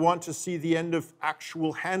 Nor would I want to see the end of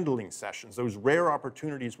actual handling sessions, those rare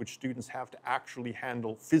opportunities which students have to actually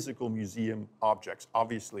handle physical museum objects,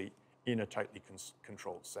 obviously in a tightly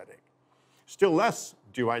controlled setting. Still less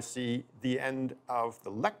do I see the end of the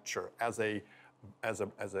lecture as an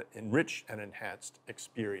enriched and enhanced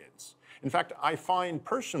experience. In fact, I find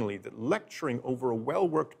personally that lecturing over a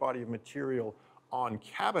well-worked body of material on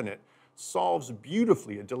cabinet solves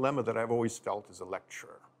beautifully a dilemma that I've always felt as a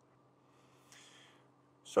lecturer.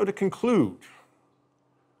 So to conclude,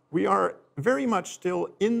 we are very much still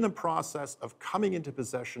in the process of coming into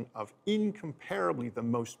possession of incomparably the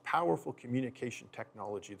most powerful communication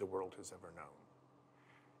technology the world has ever known.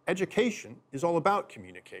 Education is all about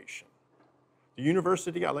communication. The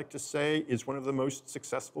university, I like to say, is one of the most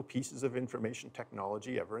successful pieces of information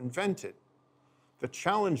technology ever invented. The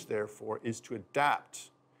challenge, therefore, is to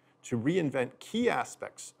adapt, to reinvent key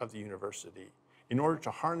aspects of the university in order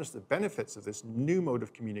to harness the benefits of this new mode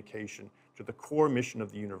of communication to the core mission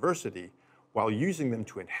of the university, while using them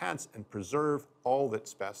to enhance and preserve all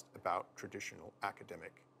that's best about traditional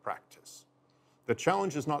academic practice. The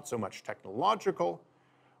challenge is not so much technological.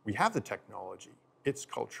 We have the technology. It's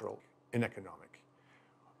cultural and economic.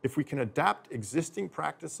 If we can adapt existing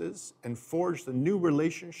practices and forge the new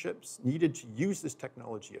relationships needed to use this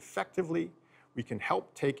technology effectively, we can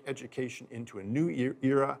help take education into a new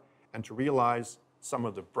era and to realize some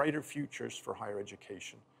of the brighter futures for higher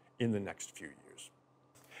education in the next few years.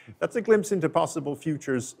 That's a glimpse into possible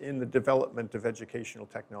futures in the development of educational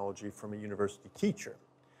technology from a university teacher.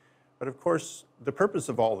 But of course, the purpose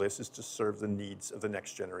of all this is to serve the needs of the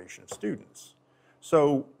next generation of students.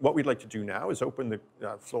 So what we'd like to do now is open the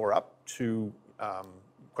floor up to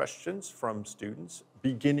questions from students,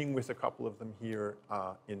 beginning with a couple of them here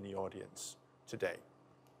in the audience today.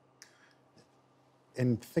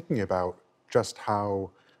 In thinking about just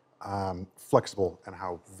how flexible and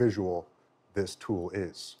how visual this tool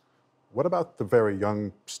is, what about the very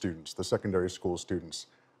young students, the secondary school students?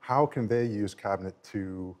 How can they use Cabinet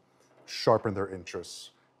to sharpen their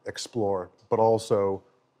interests, explore, but also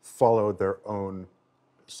follow their own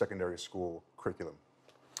secondary school curriculum?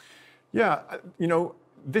 Yeah,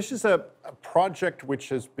 this is a project which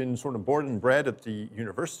has been sort of born and bred at the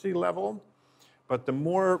university level, but the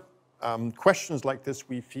more questions like this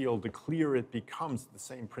we feel, the clearer it becomes that the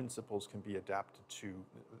same principles can be adapted to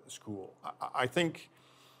school. I think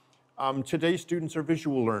today's students are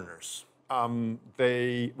visual learners.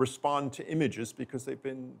 They respond to images because they've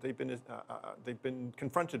been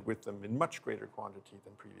confronted with them in much greater quantity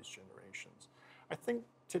than previous generations. I think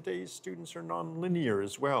today's students are nonlinear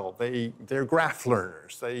as well. They're graph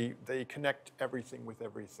learners. They connect everything with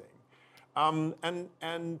everything,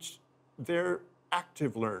 and they're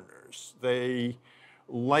active learners. They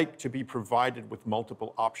like to be provided with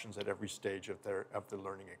multiple options at every stage of the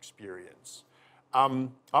learning experience.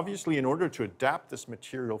 Obviously, in order to adapt this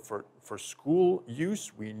material for school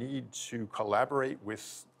use, we need to collaborate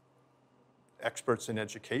with experts in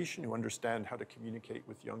education who understand how to communicate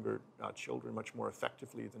with younger children much more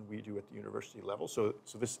effectively than we do at the university level. So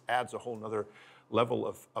this adds a whole nother level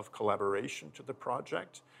of collaboration to the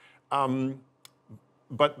project.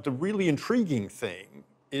 But the really intriguing thing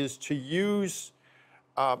is to use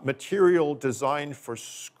material designed for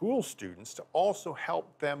school students to also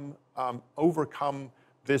help them overcome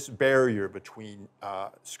this barrier between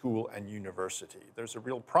school and university. There's a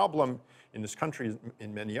real problem in this country,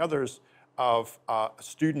 in many others, of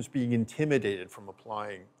students being intimidated from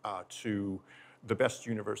applying to the best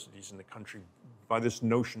universities in the country by this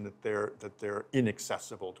notion that they're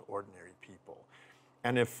inaccessible to ordinary people.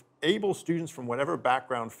 And if able students from whatever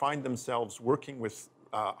background find themselves working with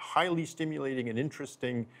highly stimulating and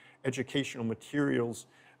interesting educational materials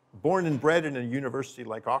born and bred in a university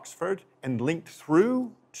like Oxford and linked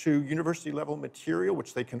through to university level material,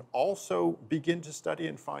 which they can also begin to study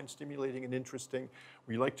and find stimulating and interesting,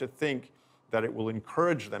 we like to think that it will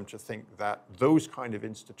encourage them to think that those kind of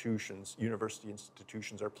institutions, university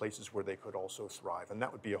institutions, are places where they could also thrive. And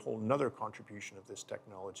that would be a whole nother contribution of this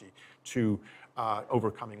technology to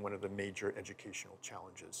overcoming one of the major educational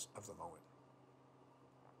challenges of the moment.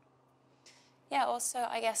 Yeah, also,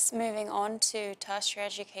 I guess, moving on to tertiary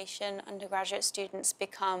education, undergraduate students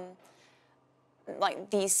become like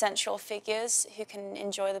these central figures who can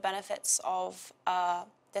enjoy the benefits of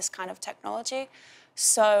this kind of technology.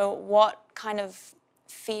 So what kind of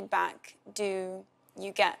feedback do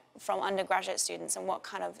you get from undergraduate students, and what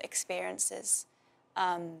kind of experiences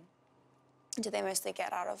do they mostly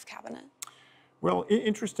get out of Cabinet? Well,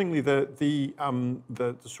 interestingly,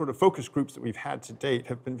 the sort of focus groups that we've had to date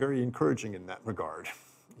have been very encouraging in that regard.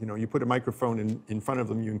 You know, you put a microphone in front of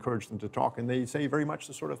them, you encourage them to talk, and they say very much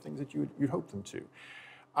the sort of things that you'd hope them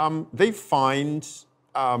to. They find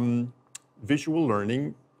visual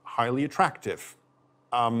learning highly attractive.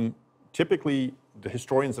 Typically, the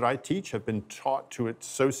historians that I teach have been taught to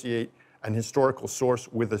associate an historical source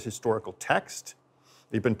with a historical text.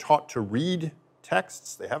 They've been taught to read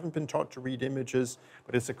texts. They haven't been taught to read images,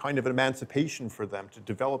 but it's a kind of emancipation for them to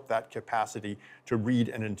develop that capacity to read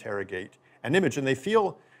and interrogate an image. And they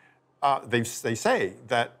feel, they say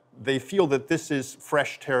that they feel that this is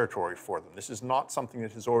fresh territory for them. This is not something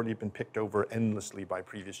that has already been picked over endlessly by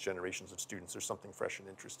previous generations of students. There's something fresh and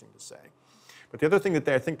interesting to say. But the other thing that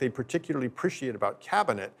I think they particularly appreciate about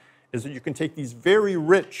Cabinet is that you can take these very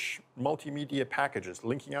rich multimedia packages,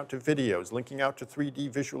 linking out to videos, linking out to 3D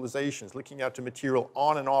visualizations, linking out to material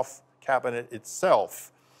on and off Cabinet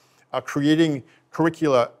itself, creating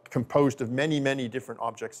curricula composed of many, many different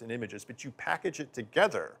objects and images, but you package it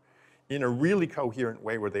together in a really coherent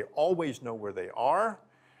way where they always know where they are.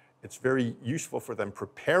 It's very useful for them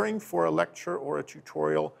preparing for a lecture or a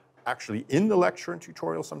tutorial. Actually, in the lecture and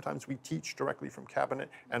tutorial, sometimes we teach directly from Cabinet,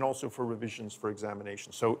 and also for revisions for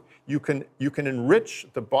examination. So you can enrich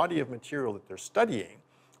the body of material that they're studying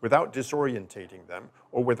without disorientating them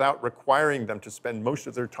or without requiring them to spend most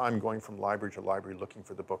of their time going from library to library looking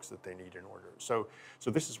for the books that they need in order. So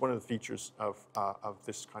this is one of the features of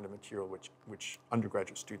this kind of material which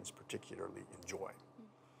undergraduate students particularly enjoy.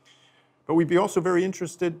 But we'd be also very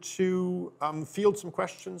interested to field some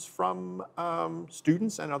questions from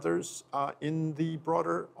students and others in the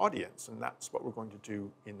broader audience, and that's what we're going to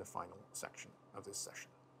do in the final section of this session.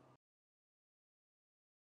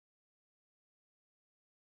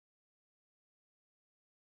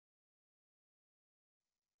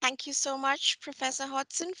 Thank you so much, Professor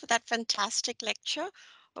Hotson, for that fantastic lecture.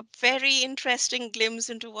 A very interesting glimpse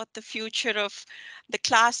into what the future of the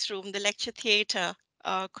classroom, the lecture theatre,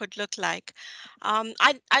 could look like.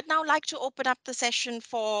 I'd now like to open up the session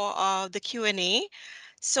for the Q&A.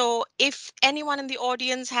 So if anyone in the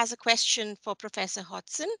audience has a question for Professor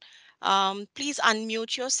Hotson, please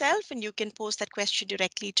unmute yourself and you can pose that question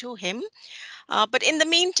directly to him. But in the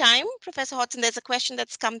meantime, Professor Hotson, there's a question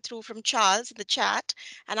that's come through from Charles in the chat,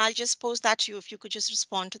 and I'll just pose that to you if you could just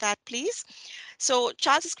respond to that, please. So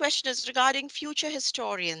Charles's question is regarding future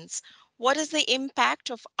historians. What is the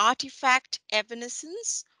impact of artifact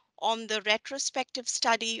evanescence on the retrospective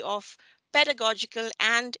study of pedagogical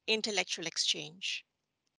and intellectual exchange?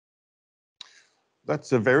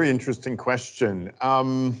 That's a very interesting question.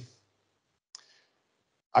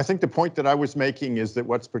 I think the point that I was making is that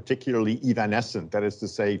what's particularly evanescent, that is to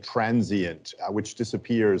say transient, which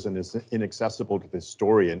disappears and is inaccessible to the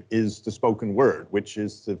historian, is the spoken word, which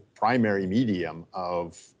is the primary medium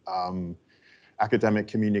of academic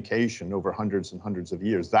communication over hundreds and hundreds of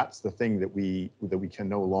years. That's the thing that we can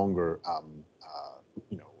no longer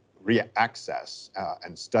re-access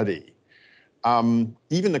and study.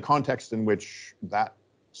 Even the context in which that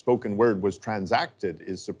spoken word was transacted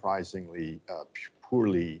is surprisingly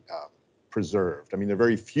poorly preserved. I mean, there are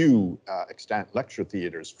very few extant lecture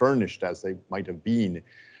theaters furnished as they might have been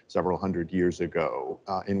several hundred years ago,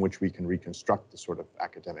 in which we can reconstruct the sort of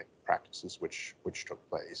academic practices which took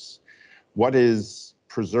place. What is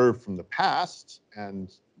preserved from the past and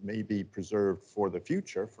maybe preserved for the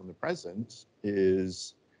future from the present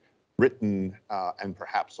is written and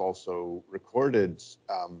perhaps also recorded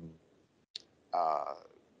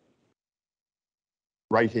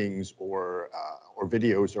writings or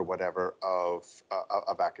videos or whatever of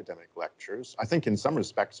academic lectures. I think in some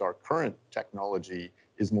respects our current technology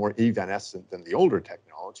is more evanescent than the older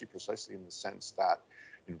technology, precisely in the sense that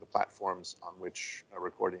the platforms on which a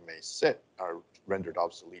recording may sit are rendered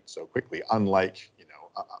obsolete so quickly, unlike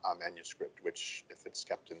a manuscript, which, if it's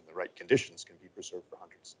kept in the right conditions, can be preserved for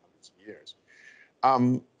hundreds and hundreds of years.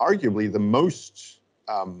 Arguably, the most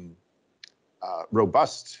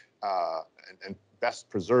robust and best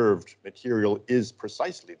preserved material is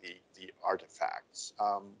precisely the artifacts,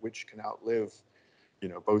 which can outlive,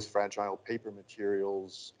 both fragile paper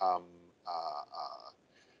materials,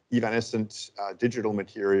 evanescent digital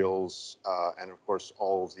materials, and of course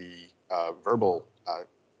all the verbal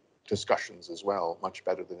discussions as well, much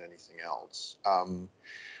better than anything else.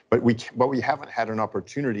 But we haven't had an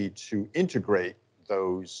opportunity to integrate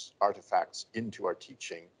those artifacts into our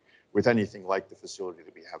teaching with anything like the facility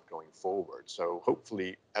that we have going forward. So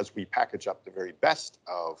hopefully, as we package up the very best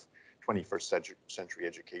of 21st century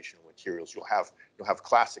educational materials, you'll have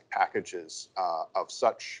classic packages of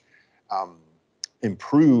such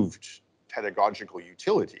improved pedagogical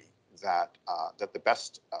utility that the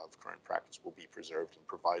best of current practice will be preserved and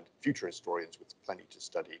provide future historians with plenty to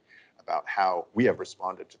study about how we have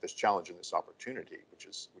responded to this challenge and this opportunity, which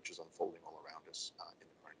is unfolding all around us in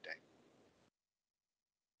the current day.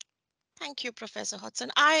 Thank you, Professor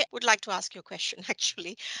Hotson. I would like to ask you a question,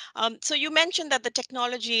 actually. So you mentioned that the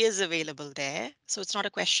technology is available there, so it's not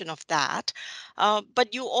a question of that.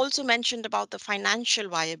 But you also mentioned about the financial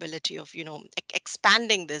viability of,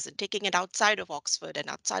 expanding this and taking it outside of Oxford and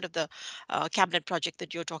outside of the cabinet project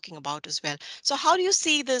that you're talking about as well. So how do you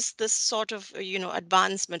see this sort of,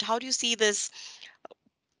 advancement? How do you see this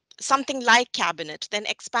something like cabinet then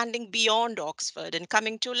expanding beyond Oxford and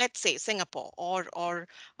coming to, let's say, Singapore or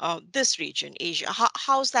this region, Asia?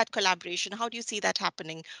 How's that collaboration? How do you see that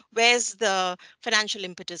happening? Where's the financial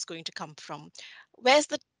impetus going to come from? Where's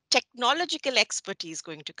the technological expertise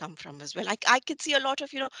going to come from as well? I could see a lot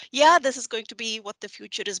of, yeah, this is going to be what the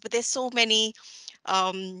future is, but there's so many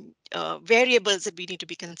variables that we need to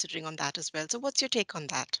be considering on that as well. So what's your take on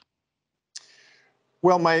that?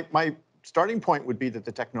 Well, my starting point would be that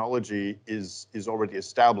the technology is already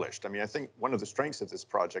established. I mean, I think one of the strengths of this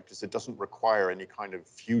project is it doesn't require any kind of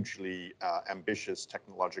hugely ambitious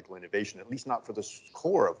technological innovation, at least not for the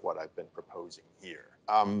core of what I've been proposing here.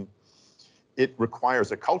 It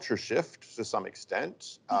requires a culture shift to some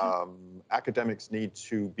extent. Academics need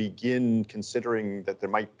to begin considering that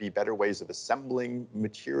there might be better ways of assembling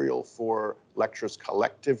material for lectures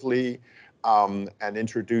collectively, and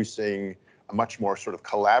introducing a much more sort of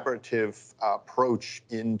collaborative approach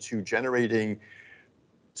into generating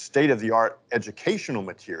state-of-the-art educational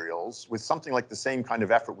materials with something like the same kind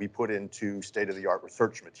of effort we put into state-of-the-art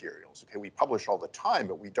research materials. Okay, we publish all the time,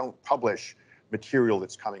 but we don't publish material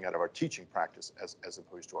that's coming out of our teaching practice as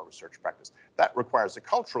opposed to our research practice. That requires a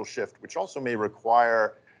cultural shift, which also may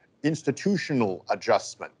require institutional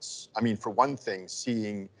adjustments. I mean, for one thing,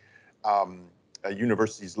 seeing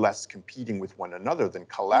universities less competing with one another than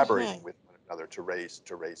collaborating with one another to raise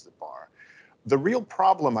the bar. The real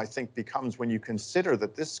problem, I think, becomes when you consider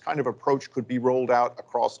that this kind of approach could be rolled out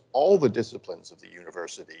across all the disciplines of the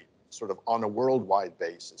university, sort of on a worldwide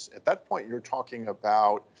basis. At that point, you're talking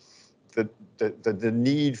about the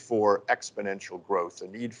need for exponential growth, the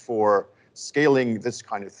need for scaling this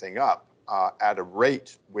kind of thing up at a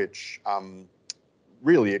rate which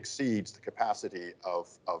really exceeds the capacity of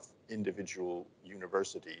individual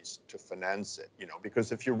universities to finance it.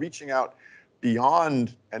 Because if you're reaching out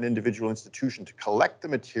beyond an individual institution to collect the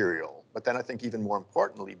material, but then I think even more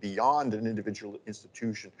importantly, beyond an individual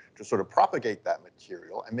institution to sort of propagate that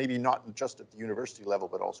material, and maybe not just at the university level,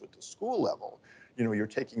 but also at the school level, you're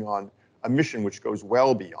taking on a mission which goes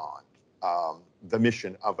well beyond the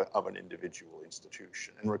mission of an individual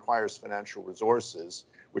institution and requires financial resources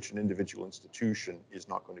which an individual institution is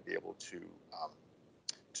not going to be able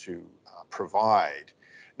to provide.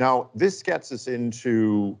 Now, this gets us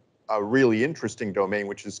into a really interesting domain,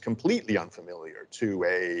 which is completely unfamiliar to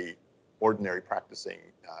a ordinary practicing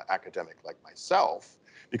academic like myself,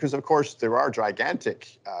 because of course there are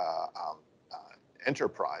gigantic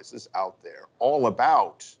enterprises out there all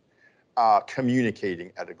about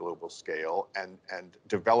communicating at a global scale and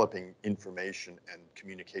developing information and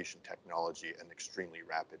communication technology at an extremely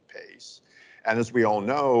rapid pace. And as we all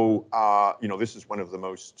know, this is one of the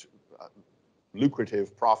most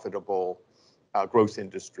lucrative, profitable growth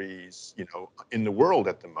industries, in the world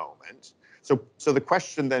at the moment. So the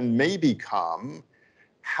question then may become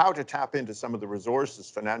how to tap into some of the resources,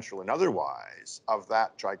 financial and otherwise, of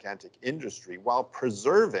that gigantic industry while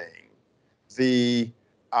preserving the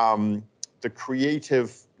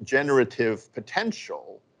creative, generative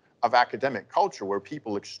potential of academic culture, where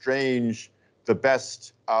people exchange the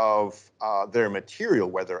best of their material,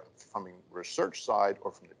 whether from the research side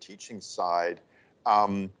or from the teaching side,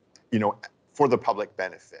 for the public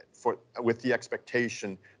benefit, with the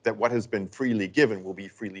expectation that what has been freely given will be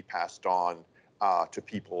freely passed on to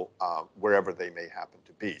people wherever they may happen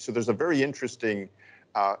to be. So there's a very interesting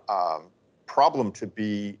problem to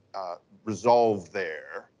be resolved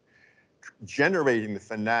there, generating the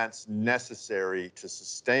finance necessary to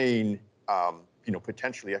sustain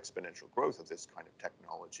potentially exponential growth of this kind of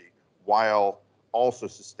technology, while also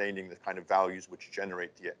sustaining the kind of values which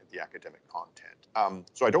generate the academic content.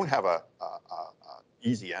 So I don't have a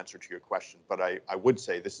easy answer to your question, but I would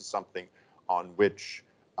say this is something on which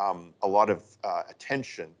a lot of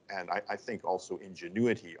attention and I think also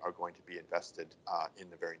ingenuity are going to be invested in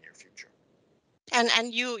the very near future.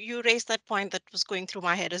 And you raised that point that was going through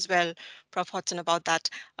my head as well, Prof. Hotson, about that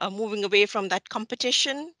moving away from that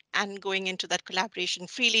competition and going into that collaboration,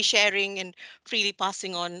 freely sharing and freely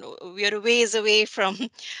passing on. We are a ways away from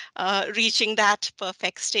reaching that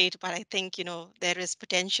perfect state, but I think, there is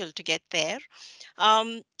potential to get there.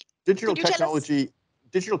 Um, Digital could you tell us? technology,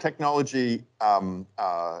 digital technology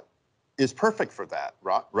is perfect for that,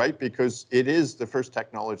 right? Because it is the first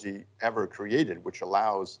technology ever created, which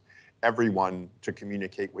allows everyone to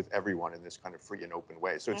communicate with everyone in this kind of free and open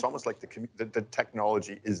way. So it's Mhm. almost like the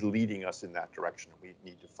technology is leading us in that direction. We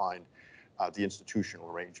need to find the institutional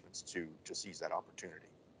arrangements to seize that opportunity.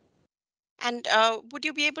 And would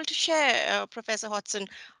you be able to share, Professor Hotson,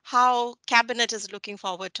 how Cabinet is looking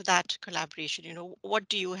forward to that collaboration? What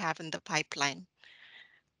do you have in the pipeline?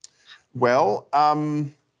 Well,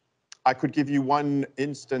 I could give you one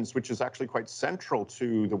instance which is actually quite central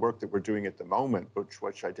to the work that we're doing at the moment,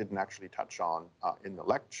 which I didn't actually touch on in the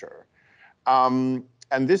lecture.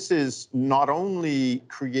 And this is not only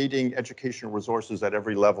creating educational resources at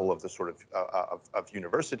every level of the sort of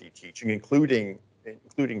university teaching, including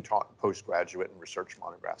taught postgraduate and research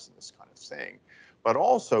monographs and this kind of thing, but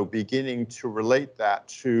also beginning to relate that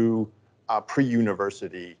to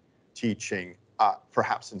pre-university teaching,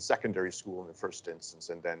 perhaps in secondary school in the first instance,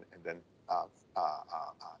 and then uh,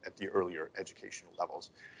 at the earlier educational levels.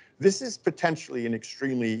 This is potentially an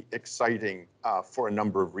extremely exciting for a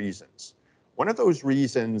number of reasons. One of those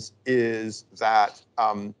reasons is that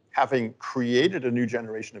having created a new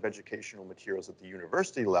generation of educational materials at the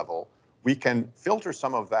university level, we can filter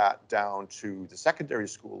some of that down to the secondary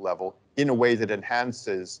school level in a way that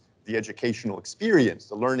enhances the educational experience,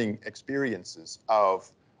 the learning experiences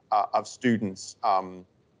of students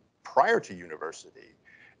prior to university.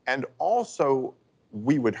 And also,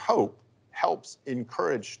 we would hope, helps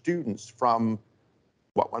encourage students from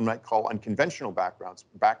what one might call unconventional backgrounds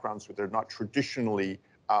where they're not traditionally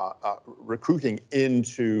recruiting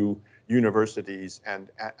into universities and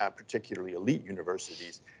particularly elite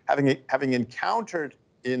universities, having encountered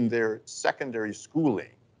in their secondary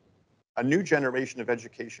schooling a new generation of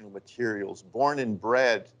educational materials born and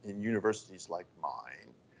bred in universities like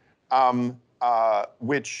mine,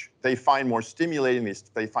 which they find more stimulating,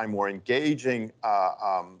 they find more engaging,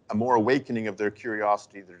 a more awakening of their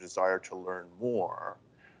curiosity, their desire to learn more.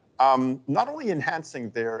 Not only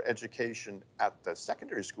enhancing their education at the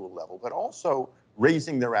secondary school level, but also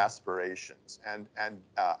raising their aspirations and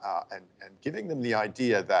giving them the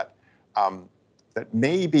idea that that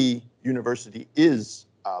maybe university is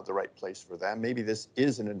the right place for them. Maybe this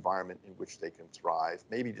is an environment in which they can thrive.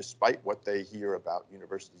 Maybe despite what they hear about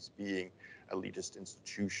universities being elitist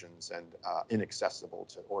institutions and inaccessible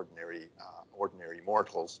to ordinary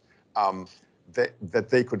mortals, that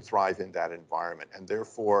they could thrive in that environment, and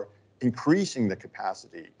therefore increasing the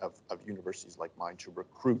capacity of universities like mine to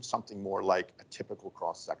recruit something more like a typical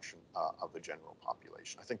cross-section of the general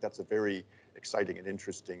population. I think that's a very exciting and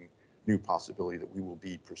interesting new possibility that we will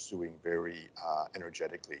be pursuing very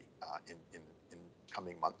energetically in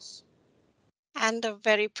coming months. And a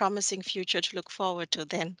very promising future to look forward to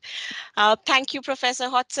then. Thank you, Professor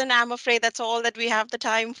Hotson. I'm afraid that's all that we have the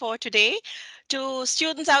time for today. To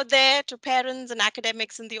students out there, to parents and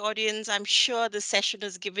academics in the audience, I'm sure this session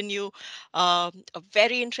has given you a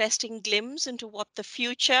very interesting glimpse into what the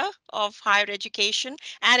future of higher education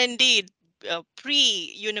and indeed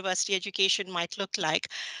pre-university education might look like.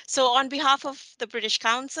 So on behalf of the British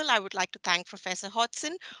Council, I would like to thank Professor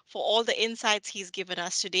Hodson for all the insights he's given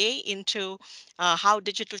us today into how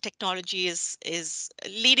digital technology is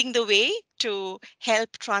leading the way to help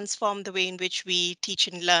transform the way in which we teach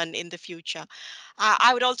and learn in the future.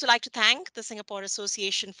 I would also like to thank the Singapore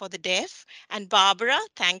Association for the Deaf, and Barbara,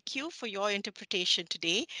 thank you for your interpretation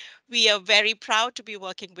today. We are very proud to be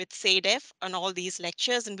working with SADEF on all these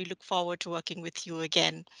lectures, and we look forward to working with you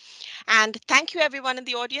again. And thank you everyone in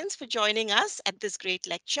the audience for joining us at this great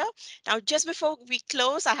lecture. Now, just before we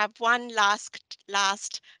close, I have one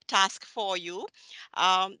last task for you.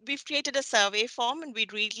 We've created a survey form and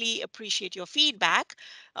we'd really appreciate your feedback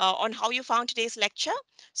on how you found today's lecture.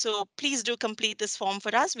 So please do complete this form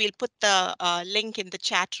for us. We'll put the link in the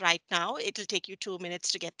chat right now. It'll take you 2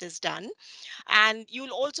 minutes to get this done. And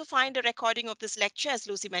you'll also find a recording of this lecture, as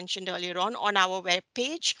Lucy mentioned earlier on our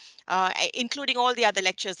webpage, including all the other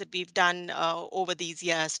lectures that we've done over these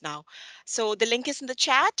years now. So the link is in the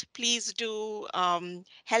chat. Please do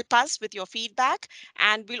help us with your feedback.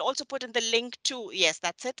 And we'll also put in the link to, yes,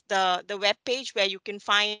 that's it, the webpage where you can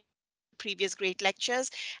find all the previous great lectures.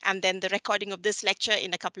 And then the recording of this lecture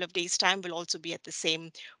in a couple of days' time will also be at the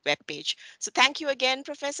same webpage. So thank you again,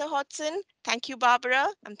 Professor Hodson. Thank you, Barbara.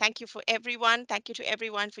 And thank you for everyone. Thank you to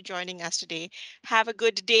everyone for joining us today. Have a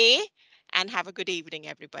good day and have a good evening,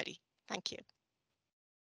 everybody. Thank you.